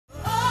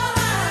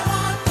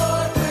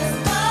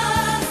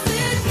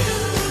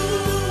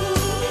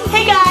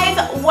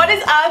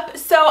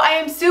So I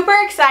am super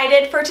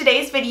excited for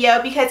today's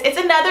video because it's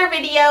another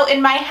video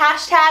in my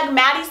hashtag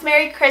Maddie's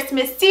Merry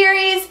Christmas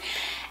series.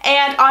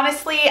 And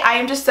honestly, I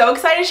am just so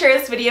excited to share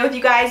this video with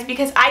you guys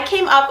because I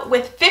came up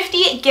with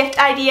 50 gift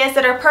ideas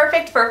that are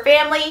perfect for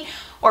family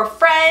or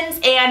friends,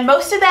 and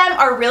most of them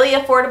are really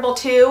affordable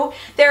too.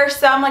 There are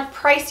some like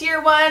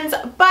pricier ones,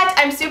 but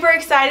I'm super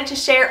excited to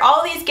share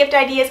all these gift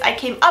ideas I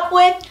came up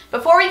with.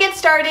 Before we get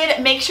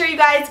started, make sure you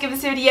guys give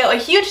this video a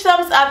huge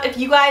thumbs up if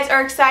you guys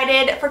are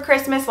excited for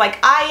Christmas like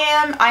I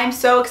am. I am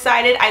so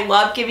excited. I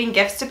love giving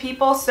gifts to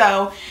people,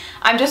 so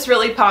I'm just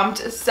really pumped.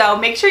 So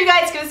make sure you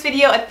guys give this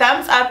video a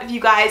thumbs up if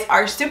you guys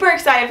are super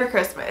excited for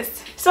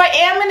Christmas. So I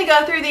am going to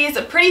go through these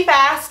pretty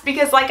fast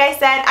because like I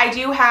said, I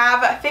do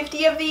have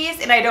 50 of these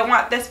and I don't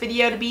want this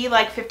video to be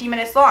like 50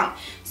 minutes long.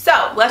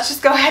 So let's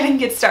just go ahead and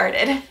get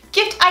started.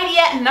 Gift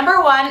idea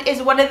number one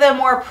is one of the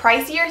more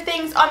pricier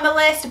things on the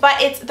list, but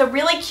it's the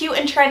really cute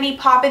and trendy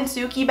Poppin'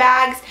 Suki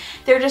bags.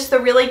 They're just the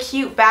really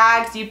cute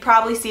bags. You've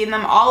probably seen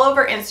them all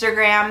over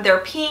Instagram. They're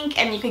pink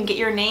and you can get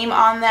your name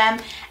on them,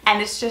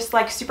 and it's just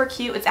like super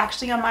cute. It's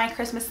actually on my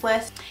Christmas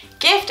list.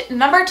 Gift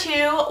number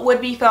two would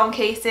be phone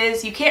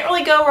cases. You can't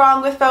really go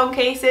wrong with phone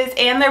cases,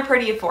 and they're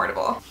pretty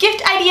affordable.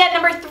 Gift idea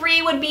number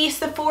three would be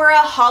Sephora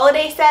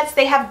holiday sets.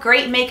 They have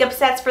great makeup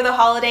sets for the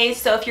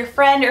holidays, so if your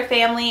friend or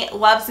family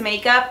loves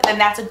makeup, then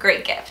that's a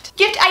great gift.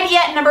 Gift idea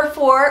number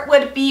four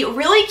would be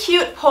really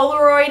cute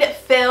Polaroid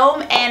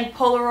film and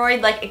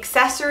Polaroid like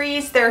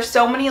accessories. There are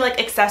so many like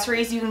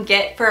accessories you can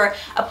get for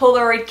a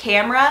Polaroid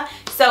camera.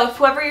 So if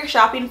whoever you're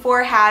shopping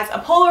for has a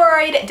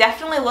Polaroid,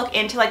 definitely look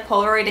into like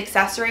Polaroid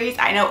accessories.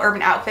 I know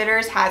Urban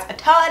Outfitters has a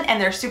ton and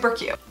they're super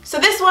cute. So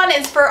this one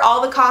is for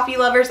all the coffee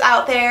lovers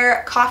out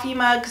there. Coffee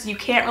mugs you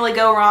can't really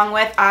go wrong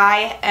with.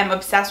 I am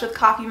obsessed with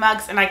coffee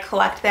mugs and I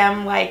collect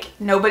them like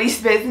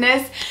nobody's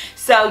business.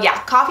 So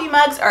yeah, coffee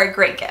mugs are a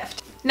great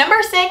gift.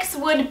 Number six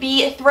would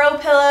be throw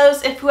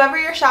pillows. If whoever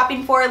you're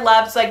shopping for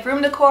loves like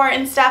room decor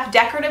and stuff,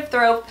 decorative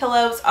throw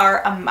pillows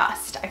are a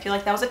must. I feel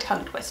like that was a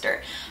tongue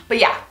twister, but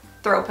yeah,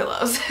 throw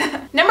pillows.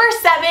 Number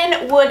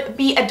seven would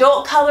be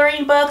adult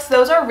coloring books.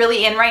 Those are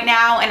really in right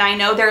now, and I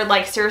know they're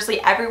like seriously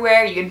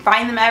everywhere. You can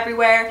find them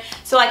everywhere.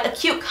 So like a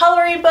cute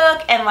coloring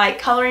book and like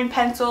coloring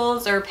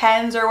pencils or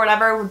pens or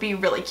whatever would be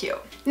really cute.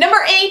 Number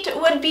eight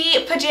would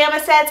be pajama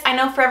sets. I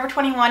know Forever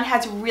 21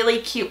 has really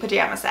cute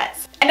pajama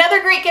sets.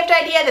 Another great gift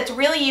idea that's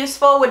really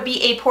useful would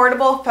be a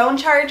portable phone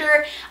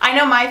charger. I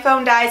know my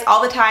phone dies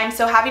all the time,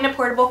 so having a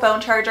portable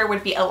phone charger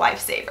would be a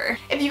lifesaver.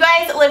 If you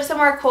guys live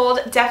somewhere cold,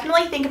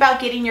 definitely think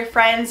about getting your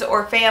friends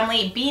or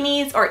family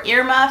beanies or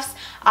earmuffs.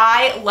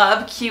 I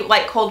love cute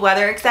like cold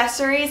weather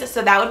accessories,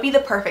 so that would be the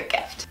perfect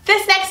gift.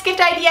 This next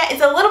gift idea is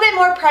a little bit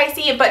more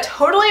pricey, but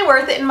totally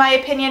worth it in my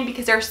opinion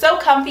because they're so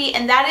comfy,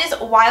 and that is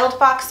Wild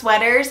Fox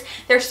sweaters.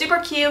 They're super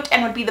cute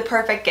and would be the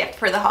perfect gift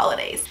for the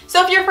holidays.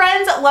 So if your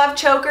friends love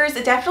chokers,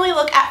 definitely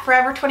look at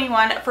Forever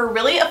 21 for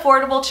really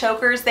affordable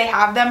chokers. They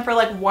have them for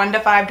like $1 to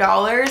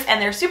 $5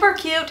 and they're super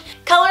cute.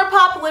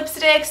 ColourPop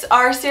lipsticks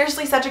are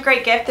seriously such a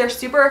great gift. They're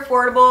super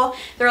affordable.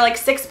 They're like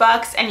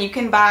 $6 and you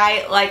can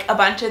buy like a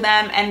bunch of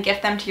them and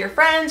gift them to your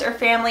friends or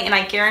family, and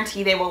I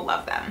guarantee they will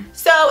love them.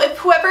 So if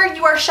whoever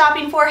you are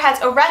shopping for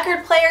has a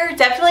record player,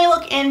 definitely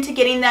look into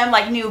getting them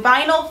like new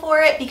vinyl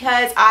for it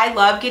because I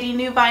love getting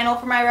new vinyl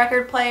for my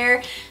record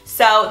player.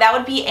 So that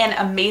would be an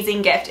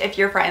amazing gift if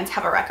your friends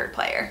have a record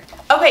player.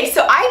 Okay,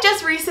 so I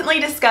just recently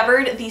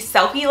discovered these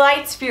selfie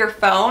lights for your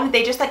phone.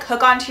 They just like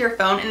hook onto your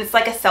phone and it's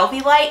like a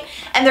selfie light,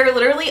 and they're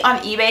literally on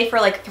eBay for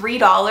like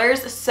 $3.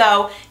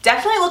 So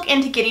definitely look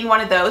into getting one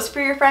of those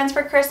for your friends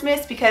for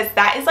Christmas because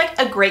that is like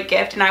a great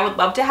gift, and I would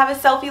love to have a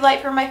selfie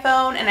light for my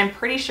phone, and I'm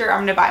pretty sure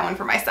I'm gonna buy one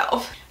for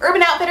myself.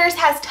 Urban Outfitters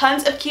has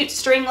tons of cute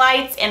string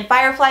lights and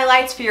firefly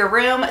lights for your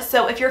room,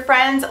 so if your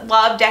friends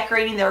love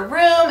decorating their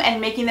room and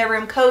making their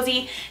room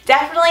cozy,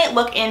 definitely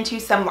look into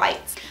some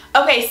lights.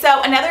 Okay,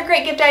 so another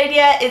great gift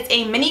idea is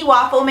a mini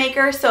waffle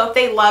maker. So if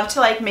they love to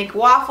like make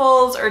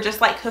waffles or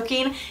just like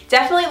cooking,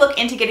 definitely look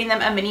into getting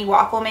them a mini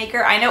waffle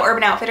maker. I know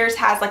Urban Outfitters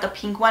has like a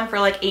pink one for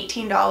like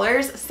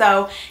 $18.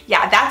 So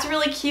yeah, that's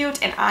really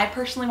cute, and I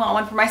personally want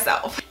one for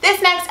myself.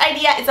 This next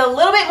idea is a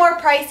little bit more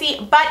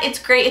pricey, but it's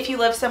great if you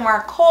live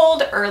somewhere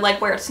cold or like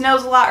where it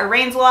snows a lot or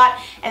rains a lot,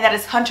 and that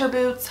is hunter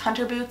boots.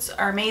 Hunter boots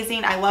are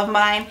amazing. I love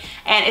mine,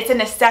 and it's a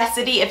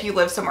necessity if you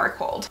live somewhere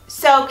cold.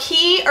 So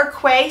Key or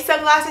Quay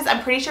sunglasses,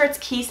 I'm pretty sure it's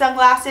Key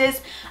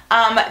sunglasses.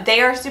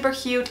 They are super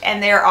cute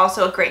and they are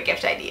also a great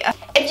gift idea.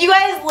 If you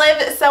guys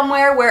live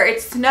somewhere where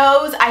it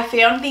snows, I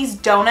found these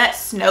donut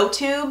snow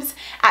tubes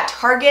at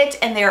Target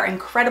and they're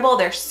incredible.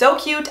 They're so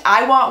cute.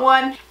 I want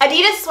one.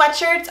 Adidas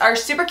sweatshirts are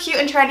super cute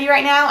and trendy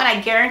right now, and I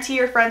guarantee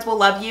your friends will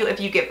love you if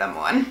you give them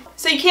one.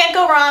 So you can't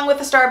go wrong with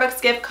a Starbucks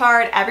gift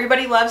card.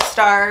 Everybody loves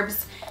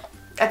Starbs.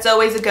 That's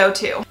always a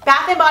go-to.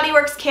 Bath and Body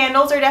Works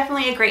candles are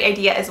definitely a great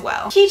idea as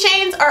well.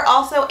 Keychains are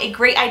also a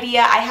great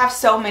idea. I have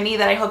so many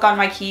that I hook on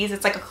my keys.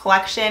 It's like a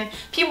collection.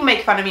 People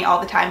make fun of me all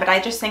the time, but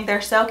I just think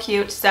they're so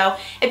cute. So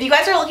if you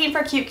guys are looking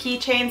for cute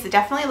keychains,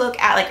 definitely look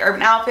at like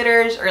Urban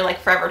Outfitters or like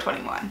Forever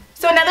 21.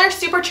 So another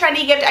super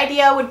trendy gift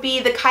idea would be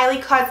the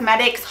Kylie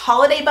Cosmetics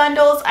holiday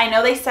bundles. I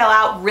know they sell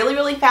out really,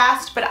 really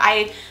fast, but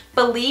I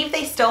believe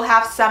they still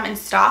have some in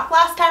stock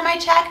last time I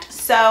checked.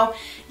 So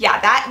yeah,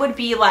 that would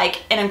be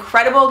like an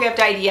incredible gift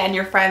idea and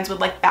your friends would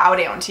like bow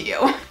down to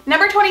you.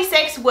 Number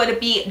 26 would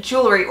be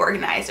jewelry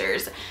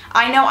organizers.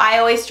 I know I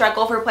always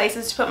struggle for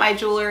places to put my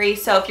jewelry,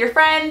 so if your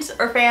friends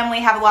or family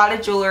have a lot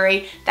of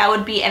jewelry, that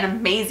would be an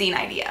amazing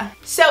idea.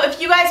 So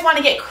if you guys want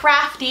to get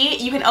crafty,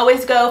 you can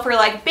always go for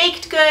like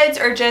baked goods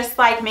or just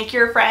like make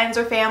your friends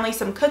or family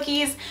some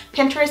cookies.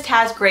 Pinterest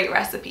has great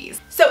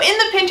recipes. So in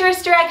the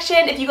Pinterest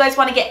direction, if you guys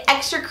want to get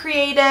extra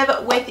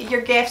creative with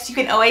your gifts, you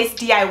can always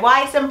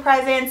DIY some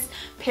presents.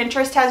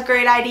 Pinterest has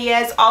great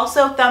ideas.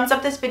 Also, thumbs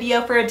up this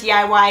video for a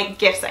DIY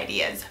gifts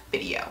ideas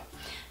video.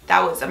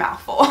 That was a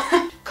mouthful.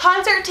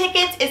 Concert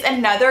tickets is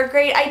another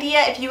great idea.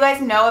 If you guys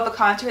know of a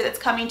concert that's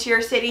coming to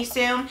your city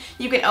soon,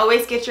 you can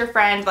always get your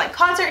friends like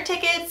concert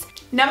tickets.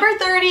 Number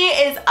 30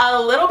 is a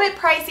little bit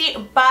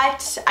pricey,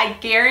 but I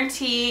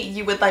guarantee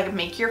you would like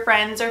make your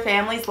friends or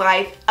family's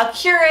life. A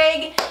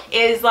Keurig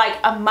is like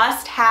a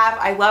must-have.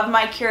 I love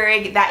my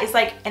Keurig. That is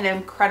like an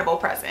incredible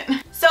present.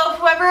 So if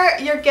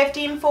whoever you're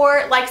gifting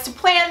for likes to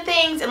plan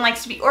things and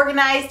likes to be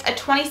organized, a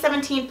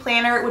 2017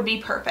 planner would be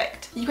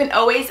perfect. You can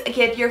always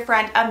give your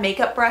friend a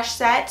makeup brush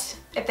set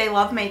if they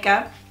love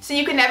makeup. So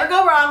you can never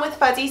go wrong with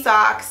fuzzy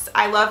socks.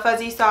 I love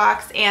fuzzy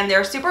socks and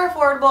they're super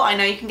affordable. I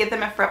know you can get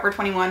them at Forever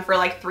 21 for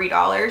like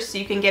 $3, so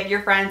you can give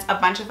your friends a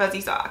bunch of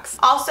fuzzy socks.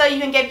 Also,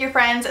 you can give your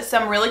friends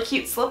some really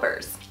cute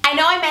slippers. I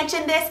know I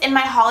mentioned this in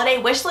my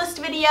holiday wish list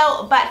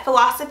video, but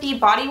Philosophy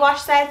body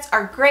wash sets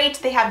are great.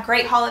 They have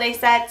great holiday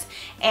sets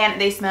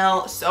and they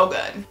smell so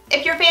good.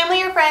 If your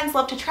family or friends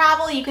love to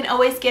travel, you can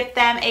always gift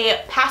them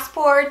a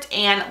passport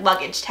and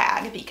luggage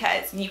tag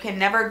because you can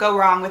never go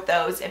wrong with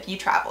those if you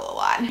travel a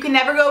lot. You can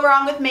never go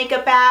wrong with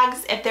makeup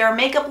bags. If they're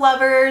makeup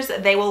lovers,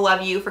 they will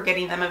love you for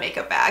getting them a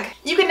makeup bag.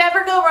 You can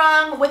never go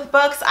wrong with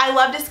books. I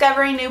love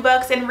discovering new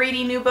books and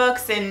reading new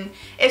books, and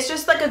it's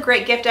just like a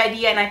great gift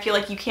idea and I feel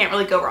like you can't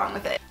really go wrong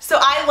with it. So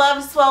I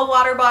love Swell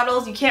water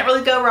bottles. You can't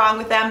really go wrong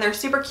with them. They're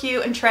super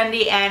cute and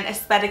trendy and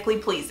aesthetically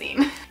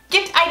pleasing.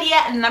 Gift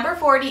idea number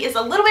 40 is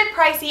a little bit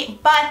pricey,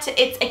 but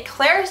it's a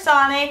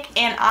Clarisonic,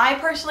 and I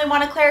personally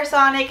want a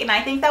Clarisonic, and I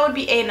think that would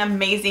be an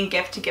amazing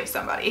gift to give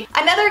somebody.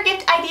 Another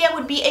gift idea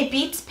would be a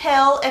Beats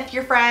pill. If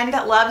your friend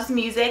loves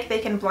music, they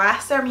can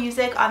blast their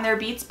music on their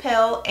Beats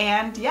pill,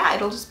 and yeah,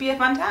 it'll just be a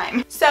fun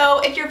time. So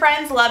if your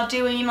friends love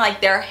doing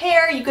like their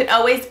hair, you can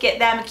always get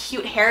them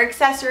cute hair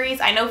accessories.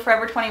 I know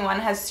Forever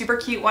 21 has super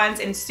cute ones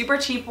and super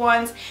cheap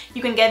ones.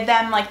 You can get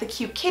them like the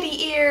cute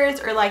kitty ears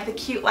or like the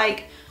cute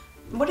like,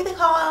 what do they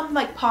call them?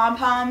 Like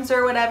pom-poms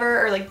or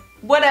whatever, or like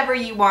whatever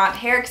you want.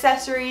 Hair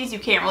accessories, you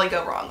can't really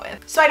go wrong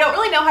with. So I don't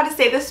really know how to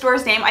say this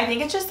store's name. I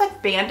think it's just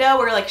like Bando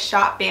or like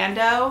Shop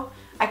Bando.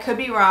 I could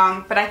be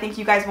wrong, but I think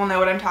you guys will know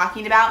what I'm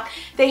talking about.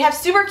 They have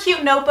super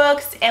cute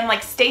notebooks and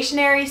like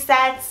stationery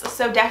sets,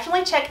 so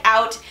definitely check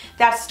out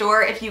that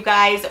store if you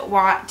guys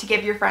want to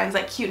give your friends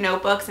like cute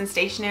notebooks and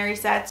stationery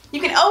sets.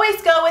 You can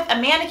always go with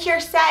a manicure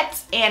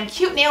set and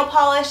cute nail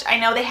polish. I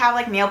know they have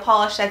like nail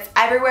polish sets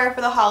everywhere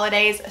for the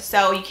holidays,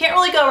 so you can't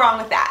really go wrong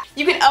with that.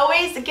 You can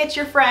always get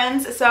your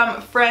friends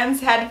some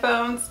Friends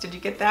headphones. Did you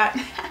get that?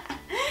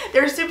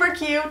 They're super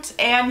cute,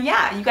 and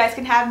yeah, you guys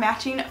can have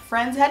matching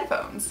Friends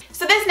headphones.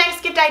 So this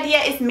next gift idea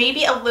is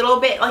maybe a little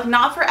bit like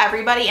not for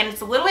everybody, and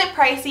it's a little bit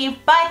pricey,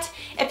 but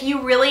if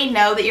you really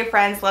know that your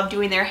friends love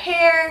doing their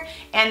hair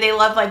and they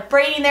love like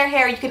braiding their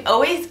hair, you can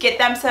always get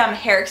them some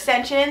hair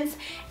extensions.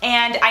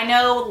 And I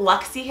know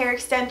Luxie hair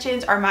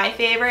extensions are my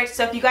favorite,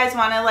 so if you guys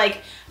want to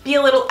like be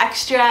a little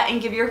extra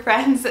and give your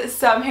friends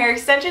some hair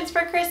extensions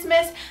for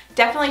Christmas,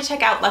 definitely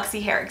check out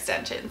Luxie hair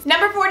extensions.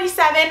 Number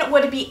 47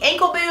 would be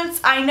ankle boots.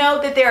 I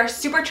know that they are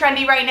super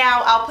trendy right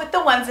now. I'll put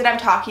the ones that I'm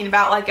talking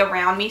about like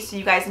around me so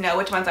you guys know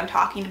which ones I'm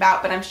talking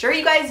about, but I'm sure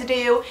you guys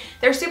do.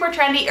 They're super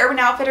trendy. Urban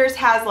Outfitters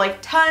has like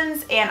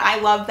tons and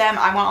I love them.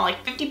 I want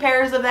like 50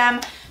 pairs of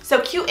them. So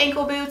cute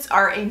ankle boots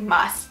are a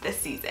must this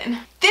season.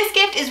 This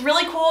gift is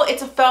really cool.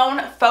 It's a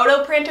phone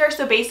photo printer,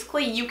 so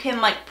basically you can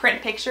like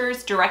print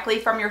pictures directly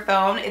from your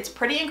phone. It's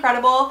pretty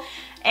incredible.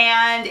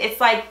 And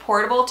it's like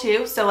portable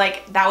too, so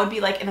like that would be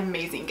like an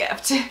amazing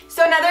gift.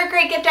 So another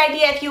great gift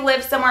idea if you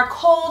live somewhere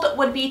cold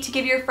would be to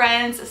give your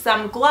friends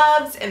some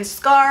gloves and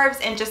scarves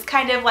and just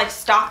kind of like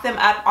stock them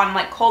up on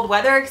like cold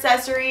weather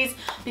accessories,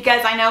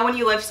 because I know when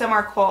you live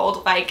somewhere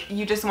cold, like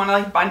you just want to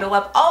like bundle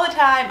up all the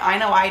time. I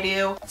know I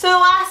do. So the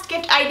last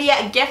gift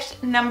idea,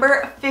 gift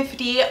number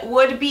 50,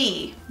 would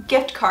be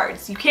gift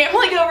cards. You can't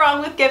really go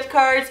wrong with gift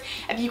cards.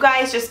 If you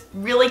guys just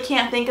really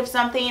can't think of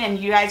something and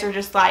you guys are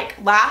just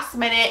like last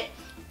minute,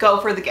 go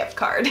for the gift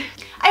card.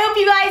 I hope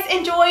you guys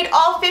enjoyed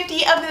all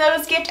 50 of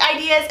those gift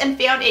ideas and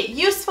found it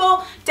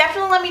useful.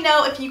 Definitely let me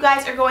know if you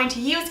guys are going to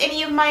use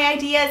any of my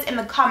ideas in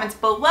the comments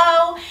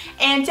below.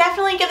 And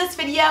definitely give this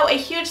video a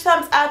huge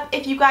thumbs up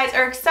if you guys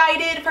are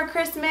excited for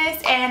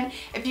Christmas and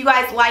if you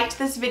guys liked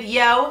this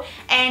video.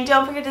 And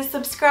don't forget to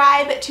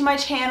subscribe to my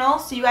channel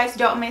so you guys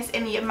don't miss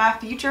any of my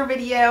future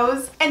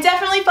videos. And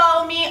definitely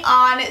follow me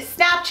on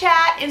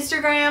Snapchat,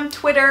 Instagram,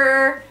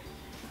 Twitter,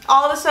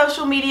 all the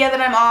social media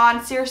that I'm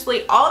on,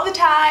 seriously all the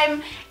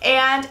time,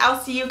 and I'll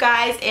see you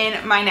guys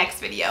in my next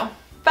video.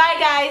 Bye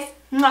guys.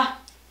 Mwah.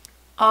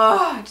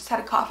 Oh, I just had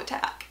a cough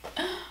attack.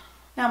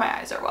 Now my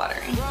eyes are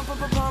watering. Yeah,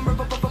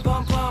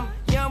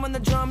 I'm on the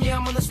drum, yeah,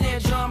 I'm on the snare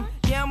drum.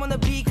 Yeah, I'm on the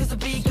beat 'cause the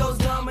beat goes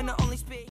dumb and the only